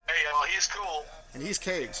he's cool. And he's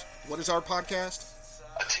Kegs. What is our podcast?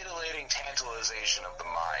 A titillating tantalization of the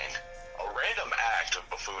mind. A random act of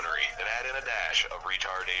buffoonery that add in a dash of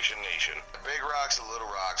retardation nation. Big rocks and little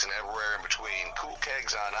rocks and everywhere in between. Cool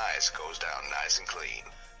Kegs on ice goes down nice and clean.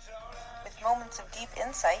 With moments of deep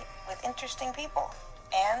insight with interesting people.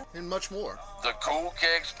 And much more. The Cool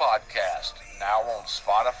Kegs Podcast, now on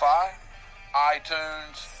Spotify,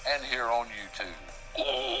 iTunes, and here on YouTube.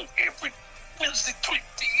 Oh, every Wednesday, 3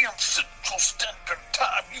 p.m. Central Standard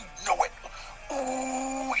Time, you know it.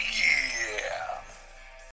 Oh, yeah.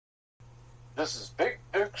 This is Big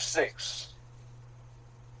Duke 6.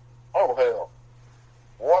 Oh, hell.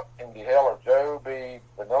 What in the hell are Joe B,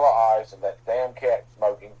 Vanilla Ice, and that damn cat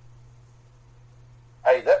smoking?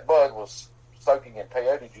 Hey, that bud was soaking in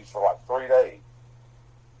peyote juice for like 3 days.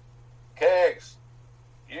 Kegs,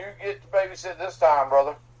 you get to babysit this time,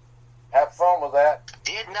 brother. Have fun with that.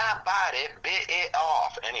 Did not bite it, bit it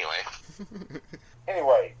off.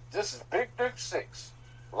 Anyway, this is Big Duke 6,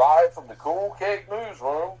 live from the Cool Keg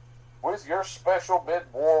Newsroom with your special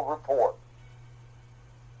mid-war report.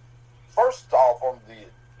 First off on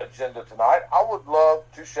the agenda tonight, I would love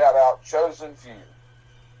to shout out Chosen Few.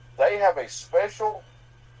 They have a special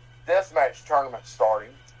deathmatch tournament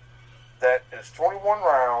starting that is 21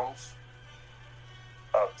 rounds,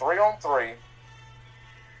 3-on-3,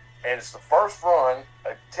 and it's the first run,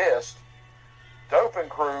 a test. Dope and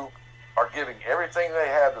crew are giving everything they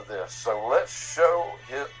have to this, so let's show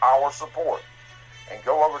our support and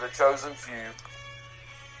go over to Chosen Few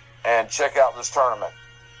and check out this tournament.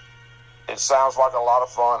 It sounds like a lot of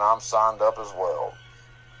fun. I'm signed up as well.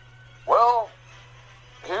 Well,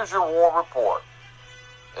 here's your war report.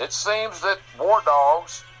 It seems that War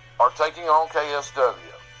Dogs are taking on KSW.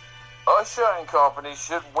 Usha and company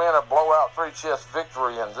should win a blowout 3-chest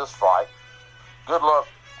victory in this fight. Good luck,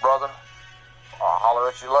 brother. I'll holler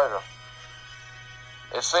at you later.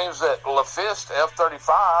 It seems that LaFist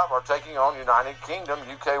F-35 are taking on United Kingdom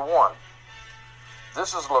UK-1.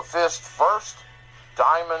 This is LaFist's first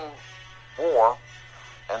Diamond War,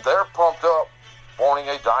 and they're pumped up, wanting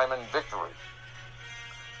a Diamond victory.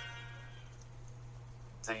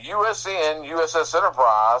 The USN USS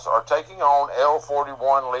Enterprise are taking on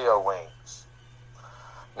L-41 Leo Wings.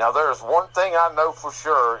 Now there's one thing I know for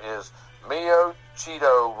sure is Mio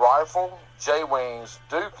Cheeto Rifle, J-Wings,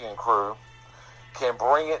 Duke and crew can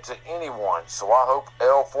bring it to anyone. So I hope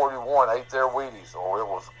L-41 ate their Wheaties, or it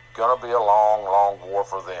was going to be a long, long war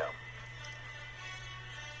for them.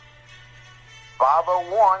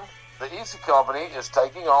 501, the Easy Company, is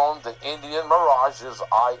taking on the Indian Mirage's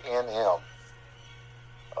INM.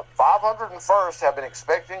 501st have been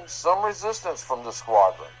expecting some resistance from the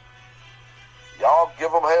squadron. Y'all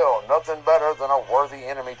give them hell. Nothing better than a worthy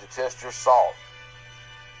enemy to test your salt.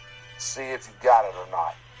 See if you got it or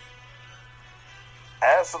not.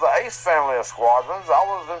 As for the Ace family of squadrons, I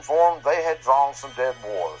was informed they had drawn some dead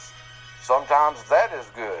wars. Sometimes that is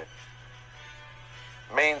good.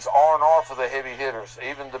 Means R&R for the heavy hitters.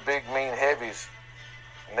 Even the big mean heavies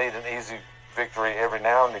need an easy victory every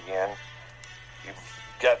now and again. You've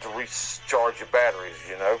got to recharge your batteries,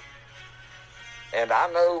 you know. And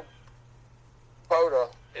I know POTA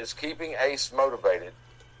is keeping Ace motivated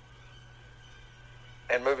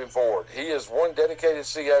and moving forward. He is one dedicated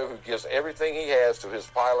CO who gives everything he has to his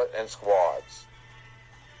pilot and squads.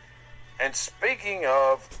 And speaking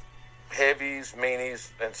of heavies,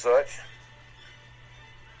 meanies, and such,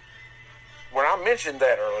 when I mentioned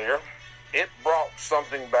that earlier, it brought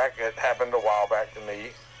something back that happened a while back to me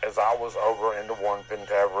as I was over in the one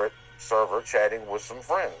Pentaveret server chatting with some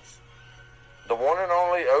friends. The one and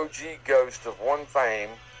only OG Ghost of One fame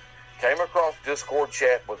came across Discord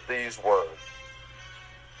chat with these words.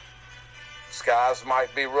 Skies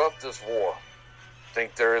might be rough this war.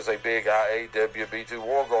 Think there is a big IAWB2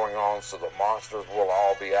 war going on, so the monsters will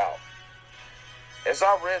all be out. As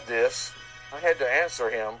I read this, I had to answer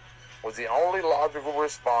him with the only logical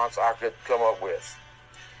response I could come up with.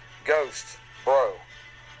 Ghost, bro,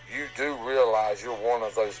 you do realize you're one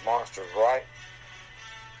of those monsters, right?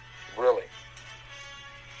 Really.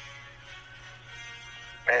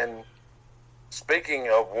 And speaking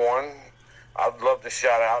of one, I'd love to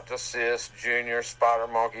shout out to Sis, Junior,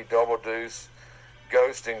 Spider Monkey, Double Deuce,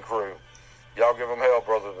 Ghost, and crew. Y'all give them hell,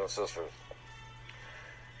 brothers and sisters.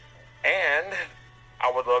 And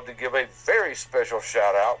I would love to give a very special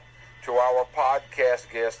shout out to our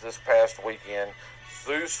podcast guest this past weekend,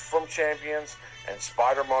 Zeus from Champions and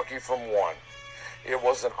Spider Monkey from One. It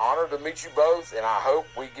was an honor to meet you both, and I hope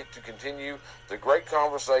we get to continue the great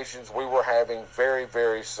conversations we were having very,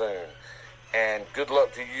 very soon. And good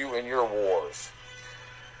luck to you in your wars.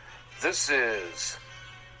 This is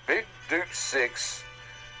Big Duke 6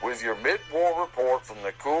 with your mid-war report from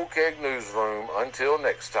the Cool Keg Newsroom. Until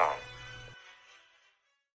next time.